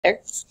All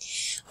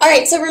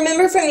right, so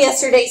remember from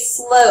yesterday,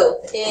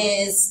 slope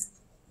is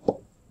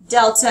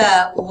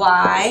delta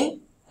y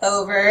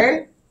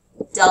over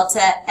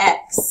delta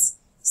x.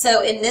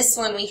 So in this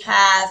one we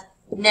have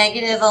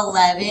negative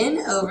 11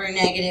 over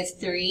negative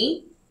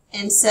 3,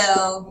 and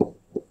so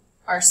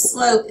our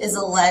slope is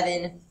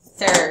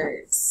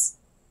 11/3.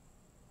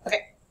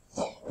 Okay,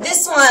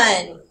 this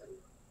one,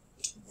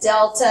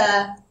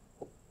 delta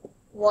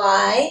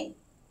y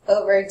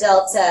over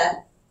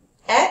delta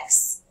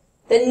x.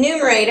 The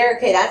numerator,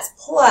 okay, that's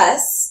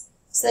plus,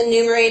 so the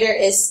numerator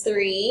is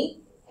 3,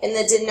 and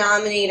the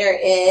denominator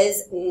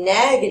is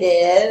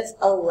negative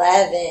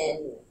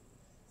 11.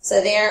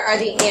 So there are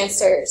the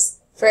answers.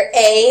 For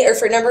A, or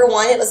for number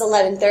 1, it was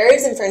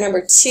 11/3, and for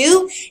number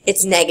 2,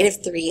 it's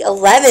negative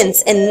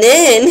 3/11. And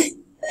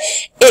then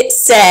it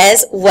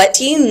says, what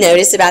do you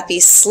notice about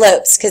these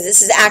slopes? Because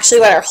this is actually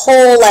what our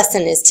whole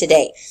lesson is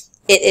today.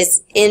 It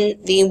is in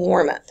the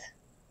warm-up.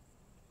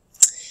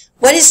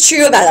 What is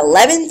true about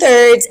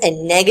 11/3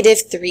 and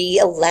negative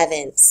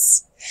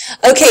 3/11?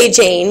 Okay,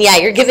 Jane, yeah,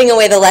 you're giving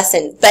away the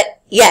lesson. But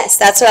yes,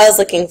 that's what I was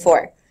looking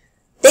for.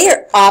 They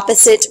are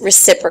opposite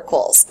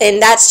reciprocals,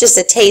 and that's just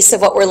a taste of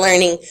what we're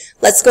learning.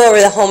 Let's go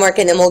over the homework,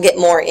 and then we'll get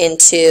more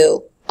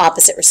into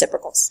opposite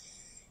reciprocals.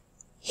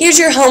 Here's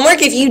your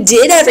homework. If you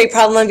did every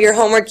problem of your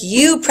homework,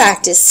 you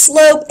practiced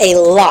slope a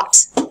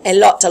lot,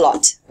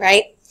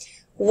 right?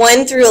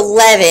 1 through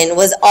 11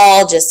 was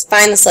all just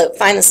find the slope,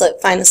 find the slope,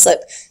 find the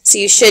slope. So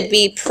you should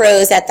be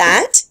pros at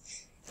that.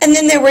 And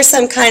then there were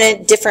some kind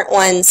of different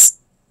ones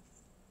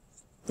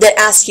that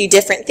ask you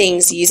different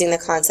things using the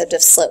concept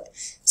of slope.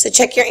 So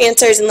check your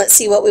answers and let's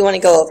see what we want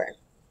to go over.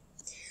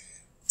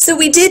 So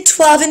we did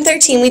 12 and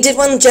 13. We did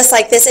one just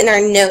like this in our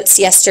notes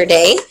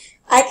yesterday.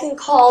 I can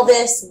call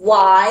this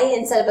Y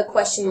instead of a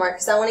question mark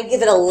because I want to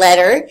give it a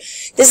letter.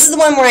 This is the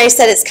one where I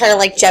said it's kind of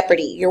like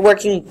Jeopardy. You're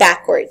working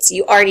backwards.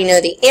 You already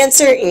know the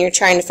answer and you're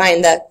trying to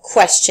find the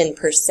question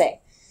per se.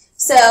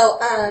 So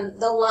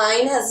the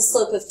line has a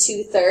slope of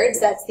 2/3.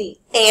 That's the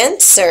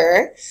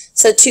answer.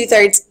 So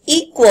 2/3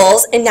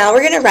 equals, and now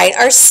we're going to write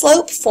our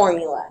slope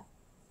formula.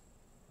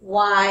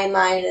 Y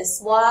minus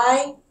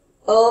Y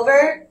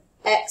over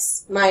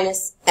X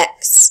minus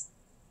X.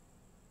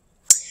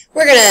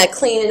 We're going to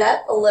clean it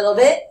up a little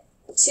bit.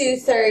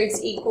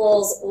 2/3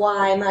 equals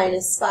Y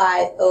minus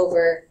 5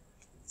 over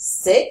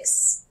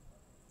 6.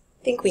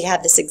 I think we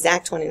have this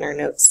exact one in our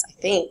notes, I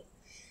think.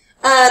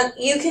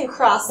 You can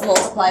cross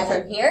multiply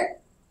from here.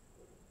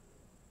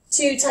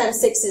 2 times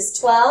 6 is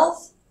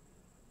 12.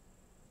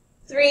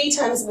 3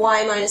 times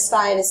Y minus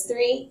 5 is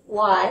 3.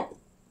 Y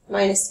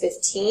minus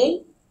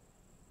 15.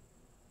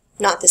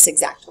 Not this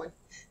exact one.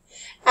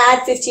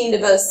 Add 15 to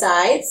both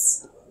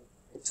sides.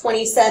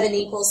 27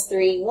 equals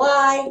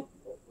 3y.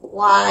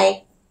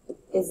 Y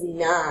is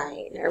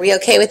 9. Are we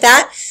okay with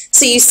that?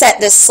 So you set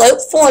the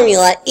slope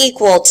formula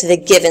equal to the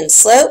given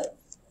slope.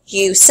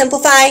 You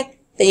simplify,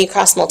 then you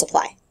cross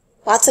multiply.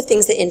 Lots of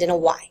things that end in a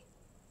Y.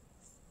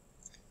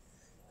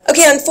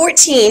 Okay, on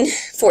 14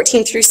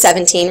 through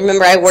 17,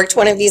 remember I worked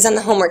one of these on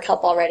the homework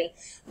help already,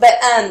 but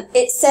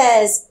it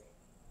says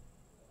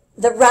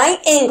the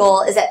right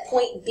angle is at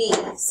point B.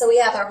 So we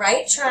have a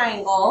right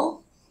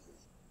triangle.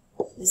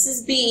 This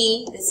is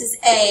B, this is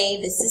A,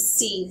 this is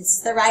C, this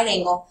is the right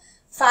angle.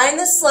 Find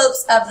the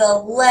slopes of the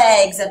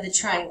legs of the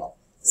triangle.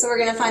 So we're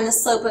going to find the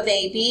slope of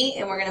AB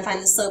and we're going to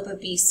find the slope of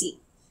BC.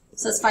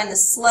 So let's find the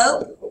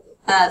slope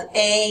of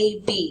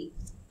AB.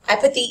 I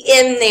put the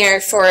M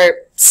there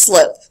for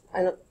slope.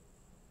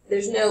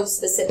 There's no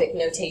specific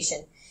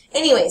notation.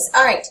 Anyways,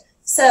 all right.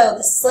 So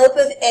the slope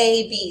of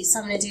AB. So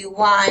I'm going to do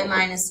Y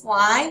minus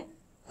Y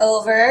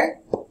over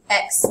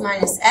X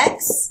minus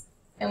X.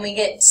 And we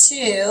get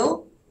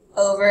 2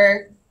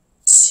 over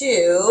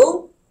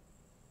 2.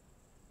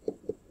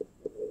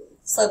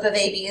 Slope of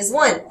AB is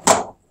 1.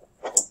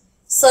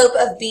 Slope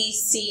of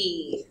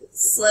BC.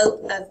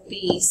 Slope of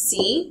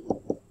BC.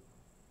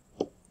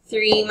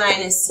 3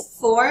 minus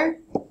 4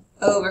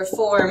 over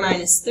 4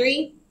 minus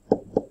 3.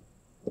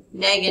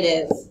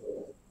 Negative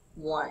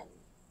 1.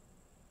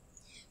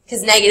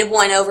 Because negative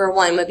 1 over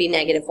 1 would be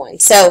negative 1.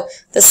 So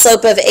the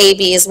slope of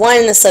AB is 1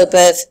 and the slope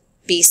of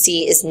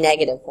BC is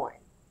negative 1.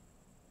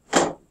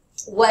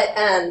 What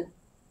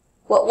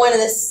one of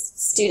the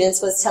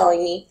students was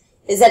telling me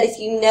is that if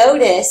you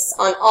notice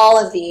on all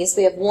of these,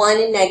 we have 1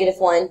 and negative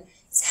 1.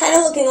 It's kind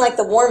of looking like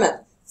the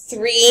warm-up.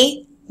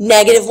 3,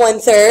 negative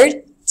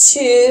 1/3,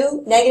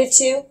 2, negative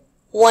 2,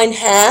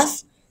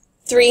 1/2,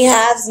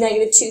 3/2,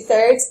 negative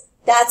 2/3.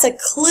 That's a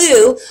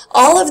clue.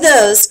 All of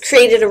those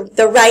created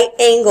the right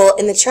angle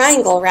in the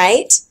triangle,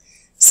 right?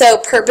 So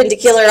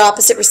perpendicular,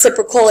 opposite,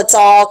 reciprocal, it's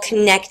all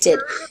connected.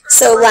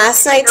 So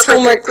last night's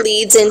homework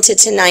leads into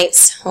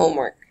tonight's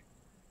homework.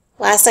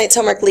 Last night's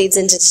homework leads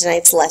into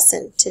tonight's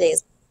lesson.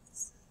 Today's.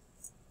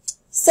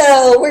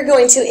 So we're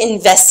going to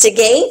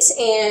investigate,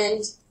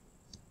 and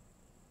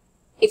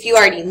if you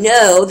already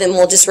know, then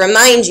we'll just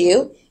remind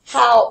you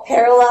how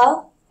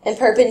parallel and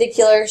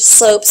perpendicular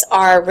slopes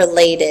are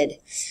related.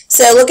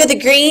 So look at the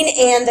green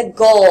and the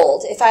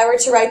gold. If I were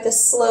to write the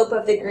slope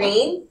of the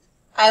green,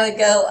 I would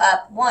go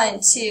up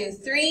 1, 2,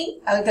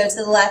 3. I would go to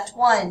the left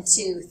 1,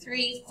 2,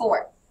 3,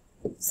 4.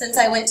 Since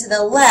I went to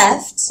the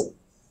left,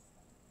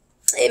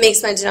 it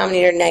makes my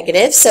denominator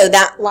negative, so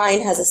that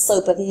line has a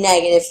slope of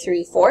negative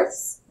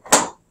 3/4.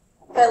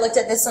 If I looked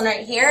at this one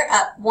right here,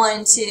 up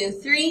 1, 2,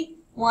 3,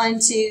 1,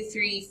 2,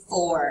 3,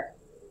 4.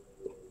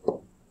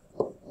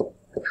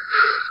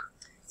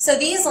 So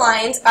these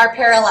lines are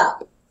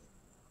parallel.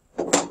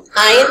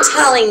 I am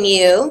telling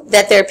you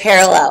that they're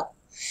parallel.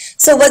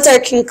 So what's our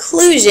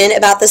conclusion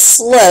about the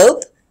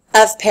slope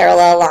of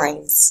parallel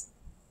lines?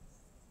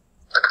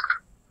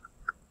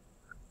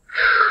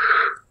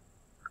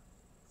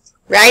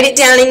 Write it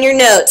down in your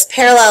notes.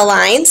 Parallel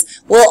lines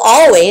will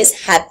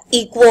always have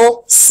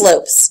equal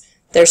slopes.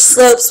 Their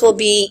slopes will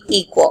be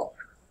equal.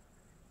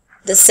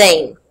 The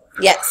same.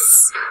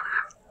 Yes.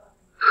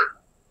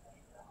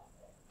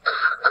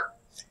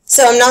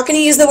 So I'm not going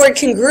to use the word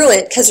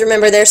congruent because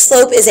remember their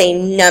slope is a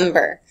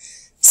number.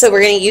 So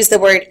we're going to use the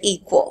word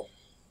equal.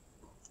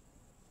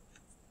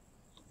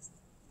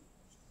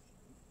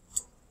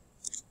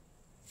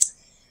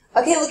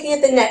 Okay, looking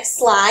at the next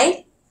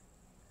slide,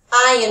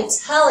 I am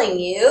telling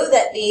you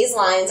that these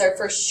lines are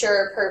for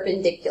sure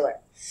perpendicular.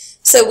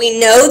 So we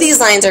know these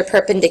lines are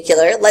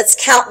perpendicular. Let's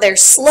count their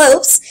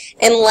slopes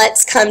and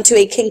let's come to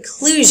a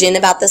conclusion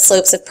about the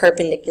slopes of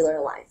perpendicular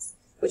lines,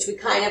 which we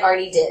kind of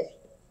already did.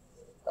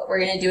 But we're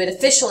going to do it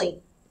officially.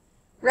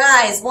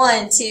 Rise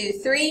 1, 2,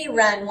 3,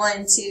 run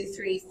 1, 2,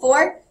 3,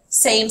 4.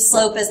 Same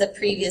slope as the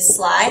previous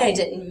slide. I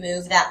didn't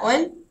move that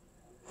one.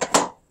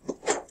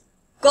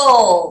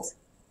 Gold.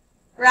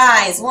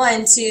 Rise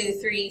 1, 2,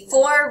 3,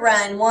 4.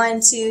 Run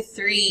 1, 2,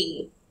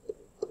 3.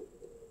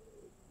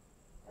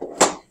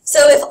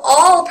 So if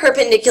all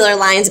perpendicular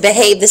lines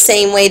behave the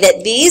same way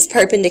that these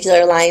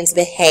perpendicular lines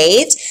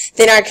behaved,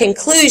 then our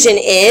conclusion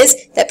is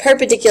that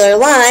perpendicular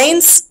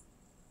lines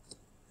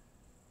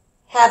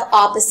have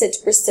opposite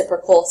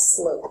reciprocal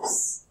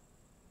slopes.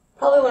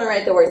 Probably want to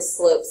write the word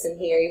slopes in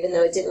here, even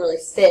though it didn't really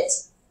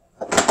fit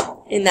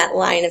in that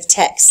line of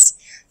text.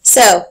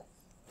 So,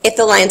 if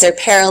the lines are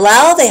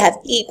parallel, they have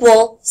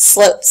equal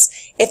slopes.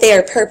 If they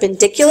are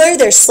perpendicular,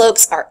 their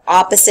slopes are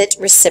opposite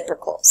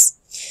reciprocals.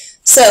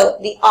 So,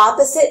 the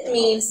opposite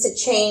means to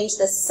change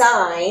the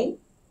sign,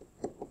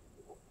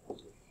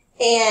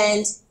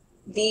 and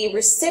the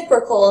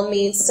reciprocal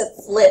means to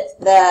flip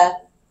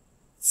the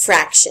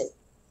fraction.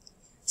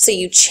 So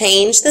you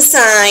change the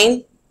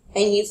sign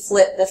and you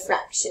flip the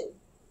fraction.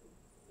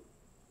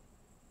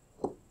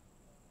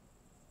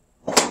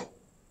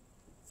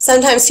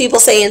 Sometimes people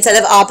say instead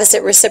of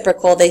opposite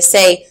reciprocal, they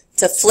say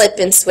to flip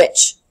and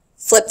switch.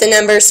 Flip the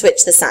number,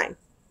 switch the sign.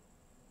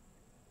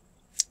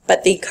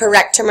 But the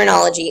correct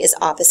terminology is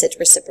opposite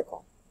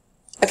reciprocal.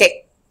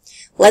 Okay,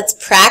 let's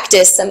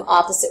practice some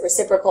opposite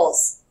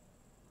reciprocals.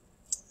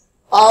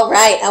 All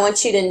right, I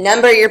want you to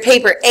number your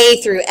paper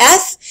A through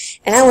F,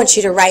 and I want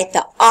you to write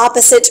the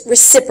opposite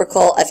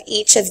reciprocal of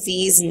each of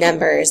these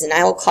numbers, and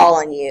I will call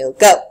on you.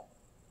 Go.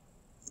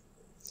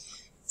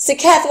 So,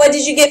 Kath, what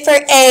did you get for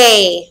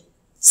A?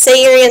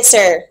 Say your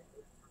answer.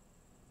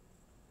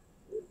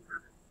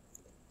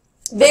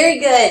 Very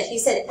good. You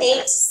said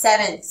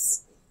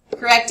 8/7.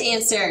 Correct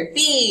answer.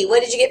 B,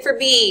 what did you get for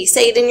B?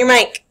 Say it in your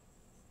mic.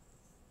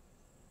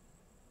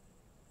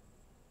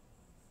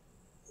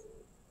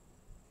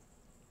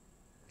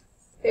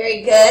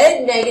 Very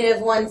good.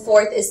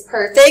 -1/4 is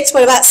perfect.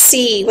 What about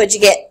C? What'd you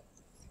get?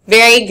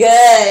 Very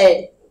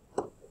good.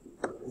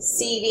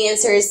 C, the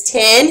answer is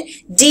 10.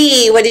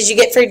 D, what did you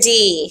get for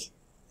D?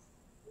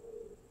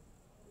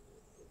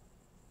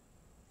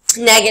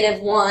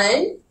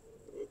 -1.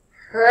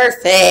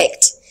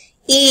 Perfect.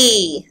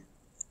 E.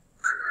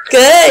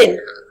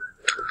 Good.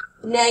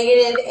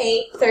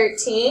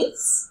 -8/13.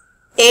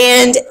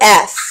 And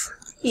F.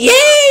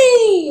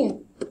 Yay!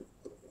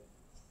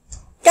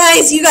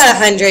 Guys, you got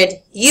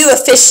 100. You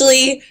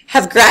officially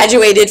have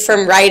graduated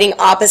from writing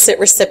opposite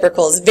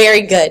reciprocals.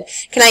 Very good.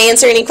 Can I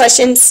answer any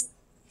questions?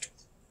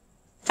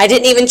 I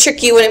didn't even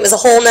trick you when it was a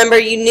whole number.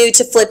 You knew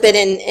to flip it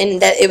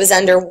and that it was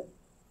under,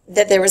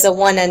 that there was a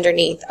 1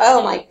 underneath.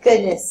 Oh my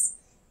goodness.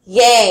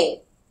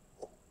 Yay.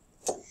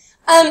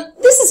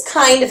 This is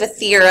kind of a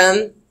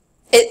theorem.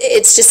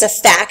 It's just a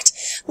fact.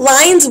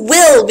 Lines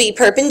will be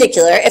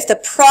perpendicular if the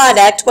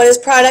product, what does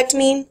product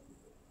mean?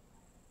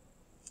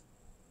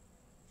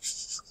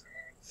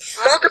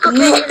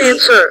 Multiplication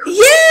answer.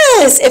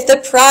 Yes, if the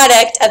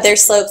product of their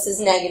slopes is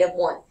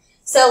 -1.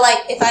 So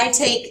like if I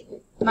take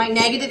my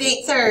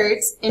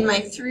 -8/3 and my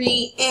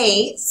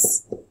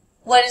 3/8,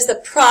 what is the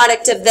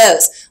product of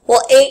those?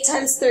 Well, 8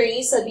 times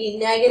 3, so it'd be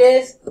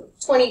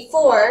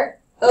 -24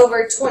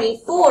 over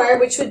 24,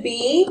 which would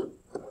be,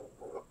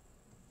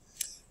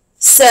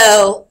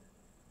 so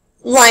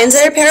lines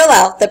that are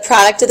parallel, the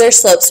product of their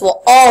slopes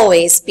will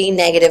always be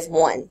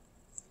 -1.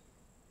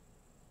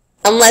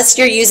 Unless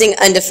you're using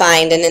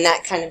undefined, and then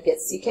that kind of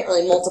gets, you can't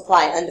really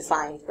multiply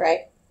undefined,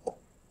 right?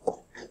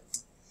 All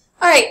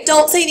right,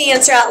 don't say the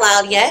answer out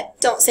loud yet.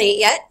 Don't say it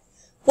yet.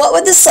 What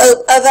would the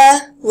slope of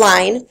a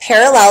line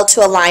parallel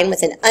to a line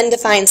with an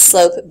undefined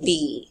slope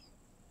be?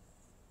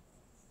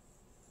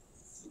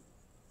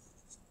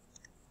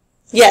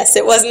 Yes,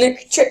 it wasn't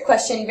a trick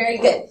question. Very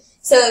good.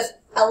 So if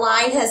a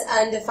line has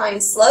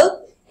undefined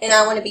slope and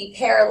I want to be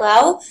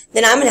parallel,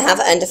 then I'm going to have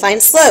an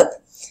undefined slope.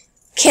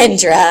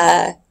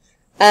 Kendra.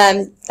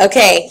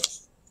 Okay.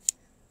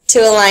 To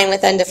a line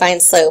with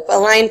undefined slope. A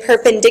line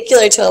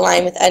perpendicular to a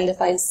line with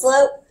undefined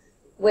slope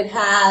would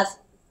have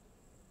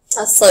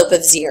a slope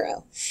of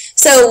 0.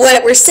 So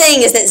what we're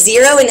saying is that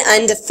 0 and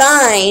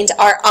undefined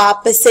are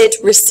opposite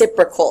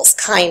reciprocals,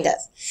 kind of.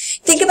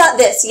 Think about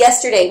this.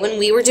 Yesterday when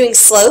we were doing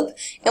slope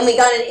and we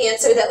got an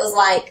answer that was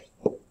like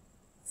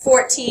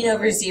 14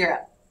 over 0.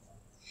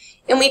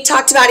 And we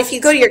talked about if you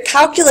go to your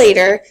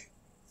calculator,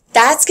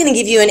 that's going to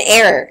give you an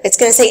error. It's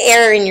going to say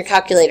error in your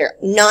calculator,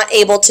 not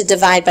able to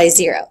divide by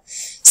 0.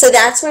 So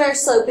that's when our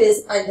slope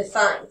is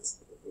undefined.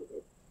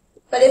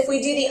 But if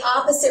we do the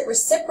opposite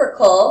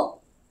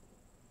reciprocal,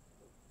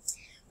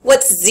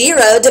 what's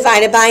 0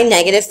 divided by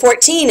negative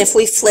 14? If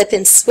we flip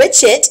and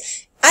switch it,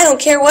 I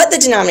don't care what the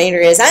denominator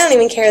is. I don't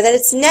even care that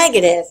it's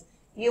negative.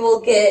 You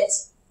will get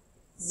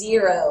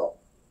 0.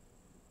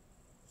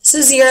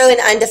 So 0 and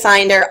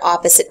undefined are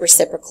opposite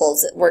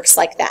reciprocals. It works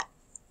like that.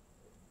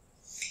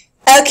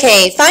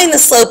 Okay, find the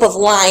slope of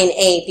line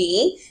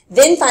AB,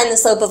 then find the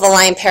slope of a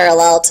line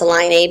parallel to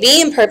line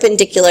AB and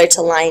perpendicular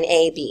to line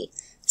AB.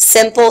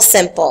 Simple,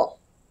 simple.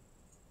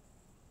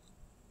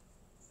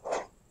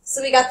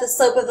 So we got the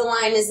slope of the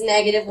line is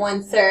negative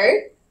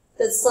 1/3.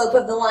 The slope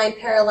of the line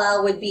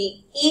parallel would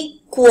be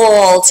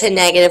equal to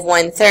negative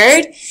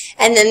 1/3.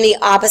 And then the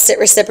opposite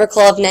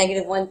reciprocal of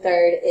negative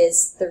 1/3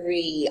 is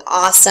 3.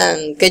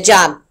 Awesome. Good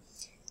job.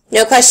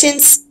 No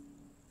questions?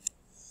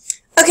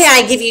 Okay,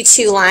 I give you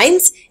 2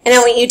 lines, and I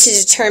want you to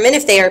determine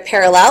if they are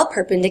parallel,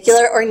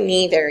 perpendicular, or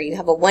neither. You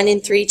have a 1 in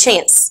 3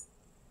 chance.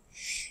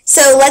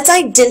 So let's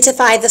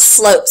identify the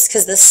slopes,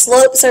 because the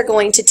slopes are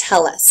going to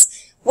tell us.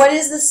 What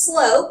is the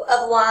slope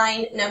of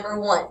line number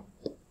 1?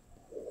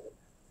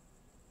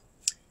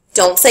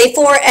 Don't say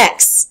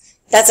 4x.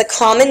 That's a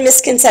common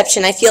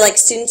misconception. I feel like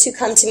students who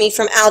come to me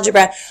from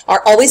algebra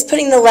are always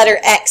putting the letter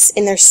x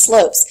in their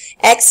slopes.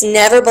 X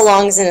never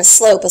belongs in a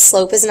slope. A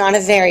slope is not a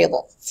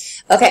variable.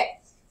 Okay,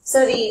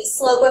 so the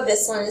slope of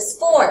this one is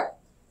 4.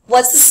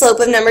 What's the slope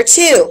of number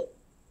 2?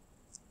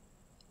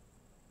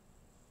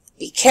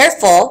 Be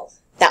careful.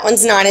 That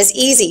one's not as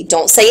easy.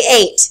 Don't say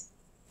 8.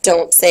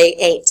 Don't say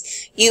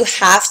 8. You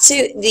have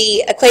to,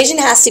 the equation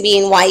has to be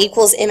in y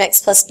equals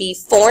mx plus b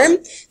form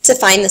to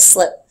find the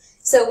slope.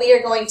 So we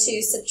are going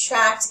to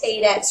subtract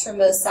 8x from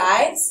both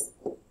sides.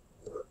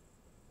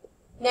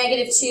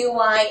 Negative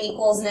 2y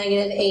equals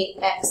negative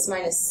 8x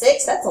minus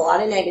 6. That's a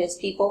lot of negatives,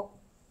 people.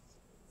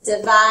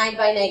 Divide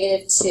by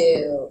negative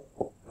 2.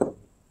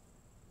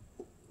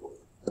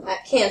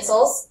 That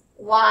cancels.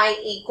 Y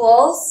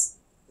equals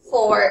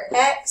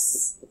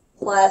 4x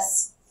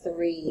plus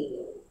 3.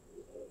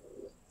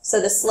 So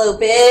the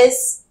slope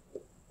is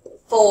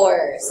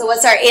 4. So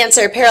what's our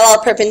answer?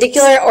 Parallel,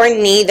 perpendicular, or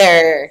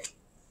neither?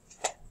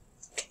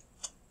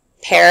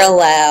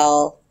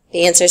 Parallel.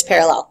 The answer is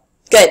parallel.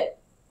 Good.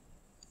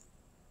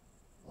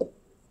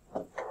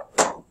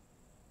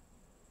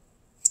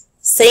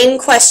 Same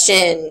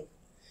question.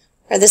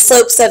 Are the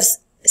slopes of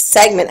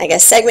segment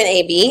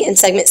AB and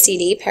segment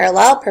CD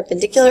parallel,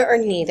 perpendicular, or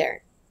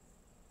neither?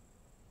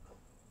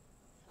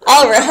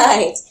 All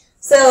right.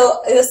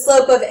 So the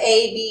slope of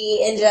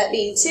AB ended up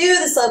being 2,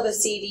 the slope of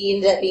CD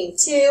ended up being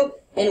 2,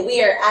 and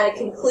we are at a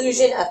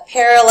conclusion of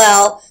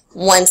parallel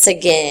once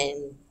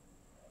again.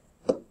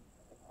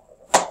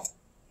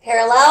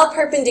 Parallel,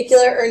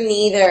 perpendicular, or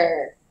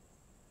neither?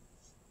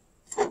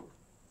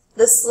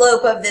 The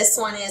slope of this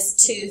one is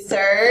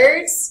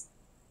 2/3.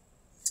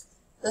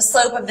 The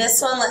slope of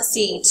this one, let's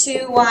see,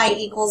 2y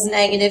equals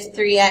negative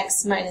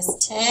 3x minus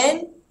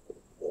 10.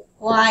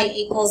 Y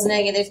equals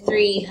negative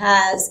 3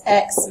 has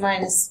x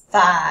minus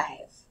 5.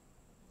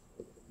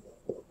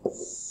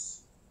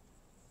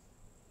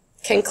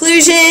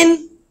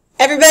 Conclusion,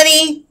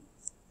 everybody?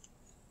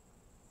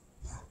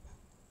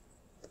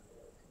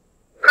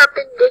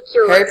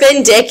 Perpendicular.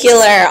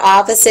 Perpendicular,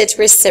 opposite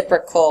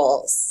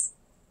reciprocals.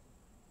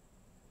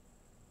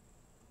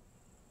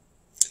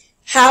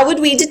 How would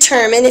we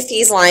determine if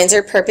these lines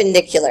are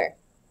perpendicular?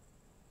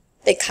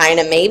 They kind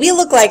of maybe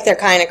look like they're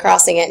kind of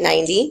crossing at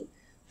 90.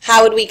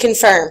 How would we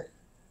confirm?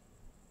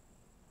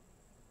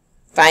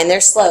 Find their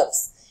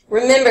slopes.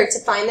 Remember, to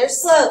find their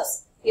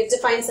slopes, you have to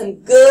find some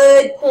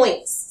good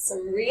points,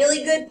 some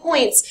really good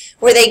points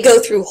where they go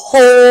through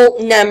whole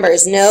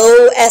numbers,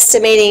 no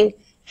estimating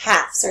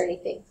halves or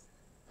anything.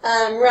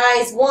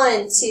 Rise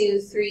 1,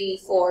 2,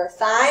 3, 4,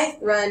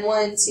 5. Run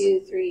 1,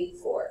 2, 3,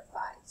 4,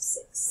 5,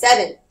 6,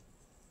 7.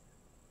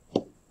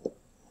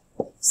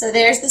 So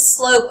there's the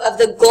slope of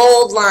the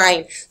gold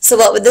line. So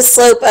what would the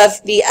slope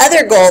of the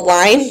other gold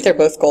line, they're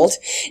both gold,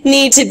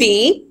 need to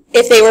be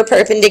if they were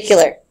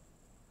perpendicular?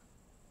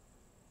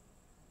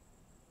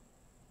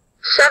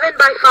 7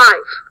 by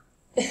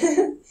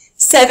 5.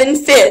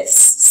 7/5.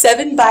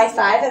 7 by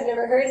 5. I've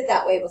never heard it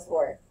that way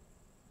before.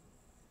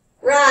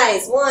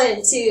 Rise.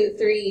 1, 2,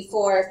 3,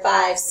 4,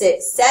 5,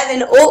 6,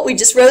 7. Oh, we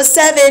just rose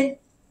 7.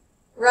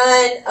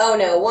 run, oh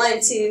no, 1,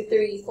 2,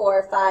 3,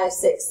 4, 5,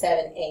 6,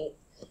 7, 8.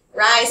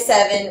 Rise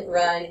 7,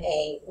 run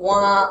 8.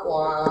 Wah,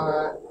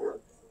 wah.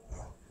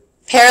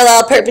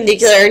 Parallel,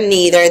 perpendicular,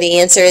 neither. The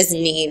answer is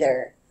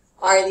neither.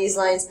 Are these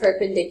lines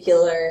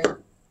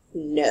perpendicular?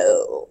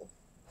 No.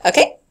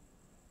 Okay.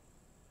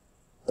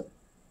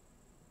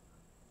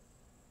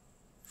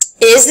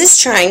 Is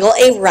this triangle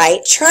a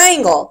right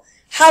triangle?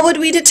 How would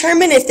we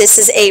determine if this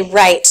is a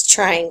right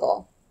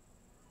triangle?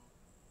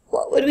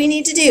 What would we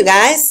need to do,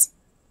 guys?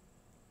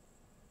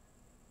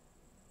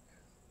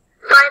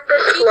 Find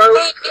the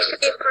slope to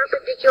be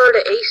perpendicular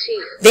to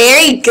AC.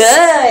 Very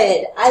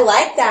good. I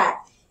like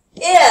that.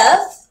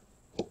 If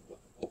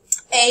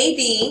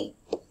AB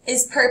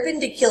is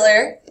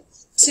perpendicular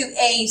to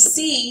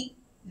AC,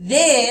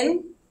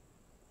 then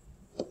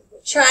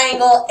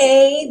triangle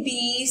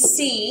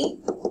ABC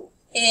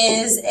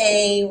is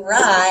a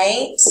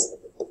right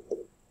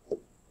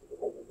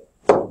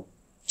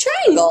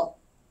triangle.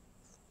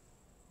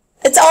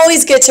 It's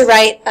always good to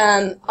write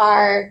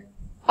our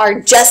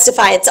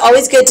justify. It's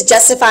always good to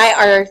justify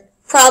our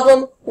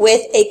problem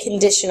with a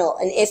conditional,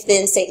 an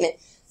if-then statement.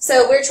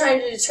 So we're trying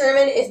to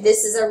determine if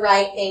this is a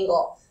right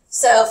angle.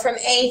 So from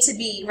A to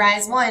B,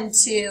 rise 1,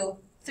 2,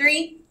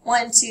 3.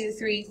 1, 2,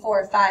 3,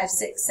 4, 5,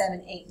 6,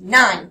 7, 8,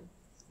 9.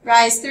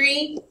 Rise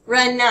 3,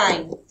 run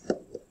 9.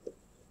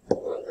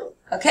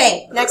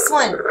 Okay, next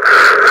one.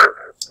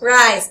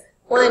 Rise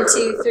 1,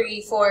 2,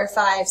 3, 4,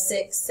 5,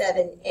 6,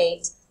 7,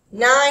 8,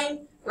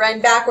 9.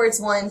 Run backwards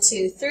 1,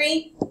 2,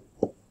 3.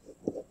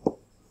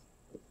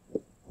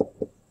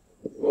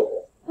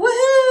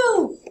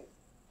 Woohoo!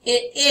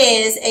 It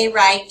is a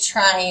right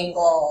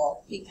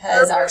triangle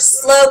because our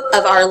slope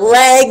of our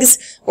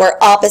legs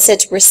were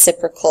opposite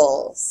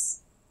reciprocals.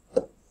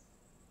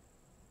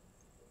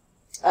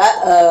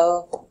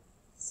 Uh-oh.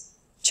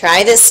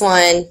 Try this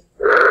one.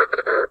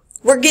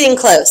 We're getting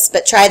close,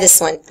 but try this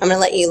one. I'm going to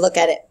let you look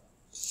at it.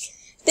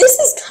 This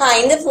is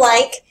kind of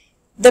like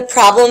the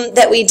problem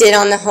that we did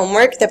on the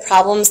homework, the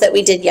problems that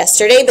we did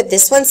yesterday, but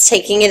this one's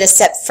taking it a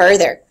step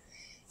further.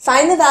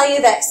 Find the value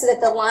of x so that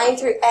the line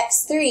through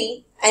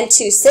x3 and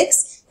 2,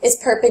 6 is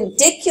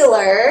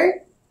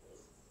perpendicular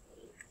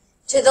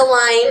to the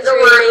line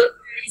through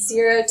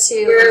 0,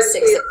 2, and 6,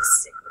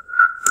 6.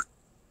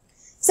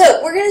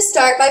 So we're going to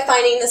start by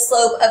finding the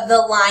slope of the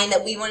line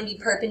that we want to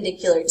be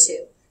perpendicular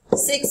to.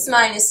 6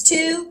 minus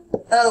 2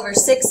 over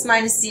 6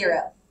 minus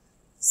 0.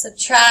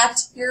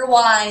 Subtract your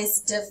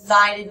y's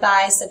divided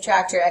by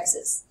subtract your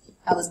x's.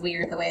 That was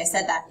weird the way I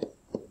said that.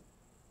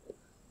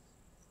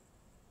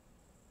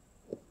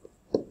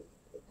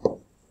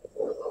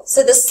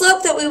 So the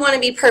slope that we want to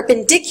be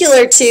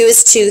perpendicular to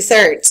is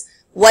 2/3.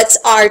 What's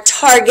our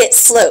target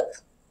slope?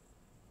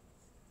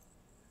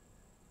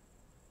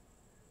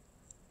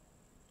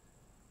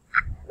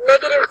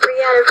 Negative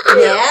 3 out of 2.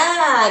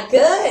 Yeah,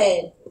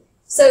 good.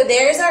 So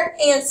there's our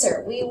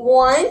answer. We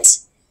want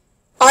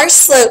our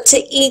slope to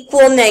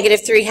equal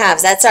negative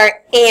 3/2. That's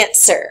our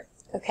answer.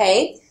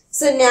 Okay?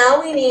 So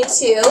now we need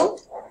to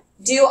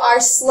do our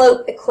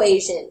slope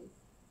equation.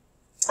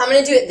 I'm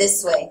going to do it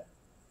this way.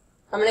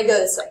 I'm going to go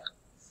this way.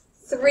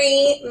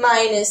 3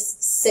 minus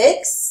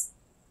 6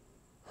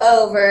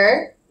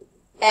 over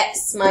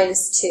x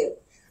minus 2.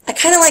 I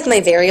kind of like my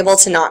variable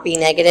to not be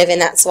negative,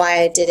 and that's why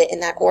I did it in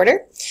that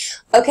order.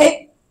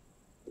 Okay,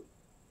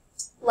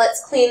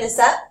 let's clean this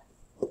up.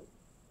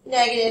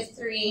 Negative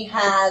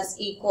 3/2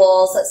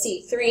 equals, let's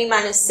see, 3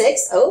 minus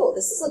 6. Oh,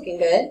 this is looking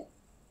good.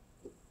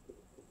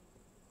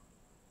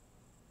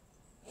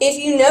 If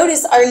you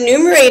notice, our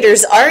numerator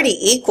is already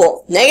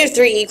equal. Negative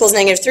 3 equals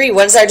negative 3.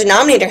 What does our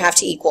denominator have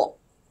to equal?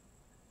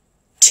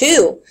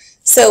 2.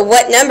 So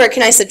what number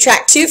can I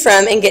subtract 2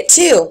 from and get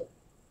 2?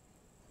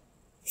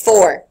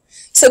 4.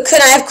 So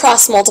could I have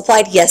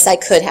cross-multiplied? Yes, I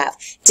could have.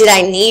 Did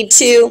I need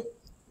to?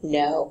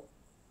 No.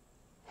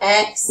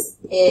 X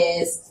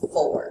is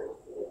 4.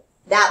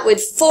 That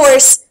would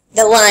force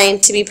the line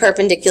to be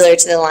perpendicular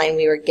to the line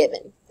we were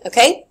given.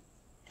 Okay?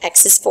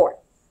 X is 4.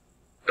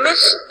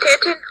 Miss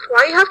Tanton,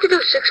 why do you have to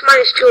do 6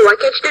 minus 2? Why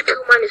can't you do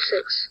 2 minus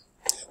 6?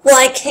 Well,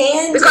 I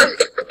can. Because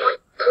if the point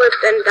flips,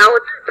 then that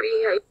would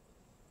be...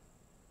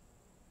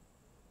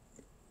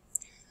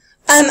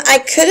 I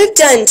could have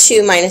done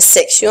 2 minus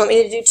 6. You want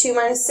me to do 2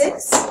 minus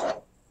 6? 2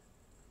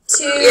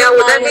 yeah,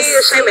 would that be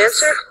the same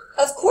answer?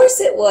 Of course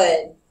it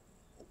would.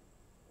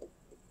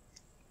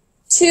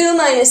 2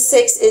 minus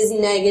 6 is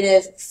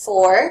negative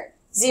 4.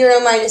 0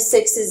 minus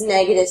 6 is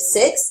negative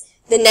 6.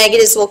 The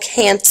negatives will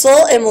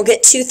cancel and we'll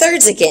get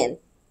 2/3 again.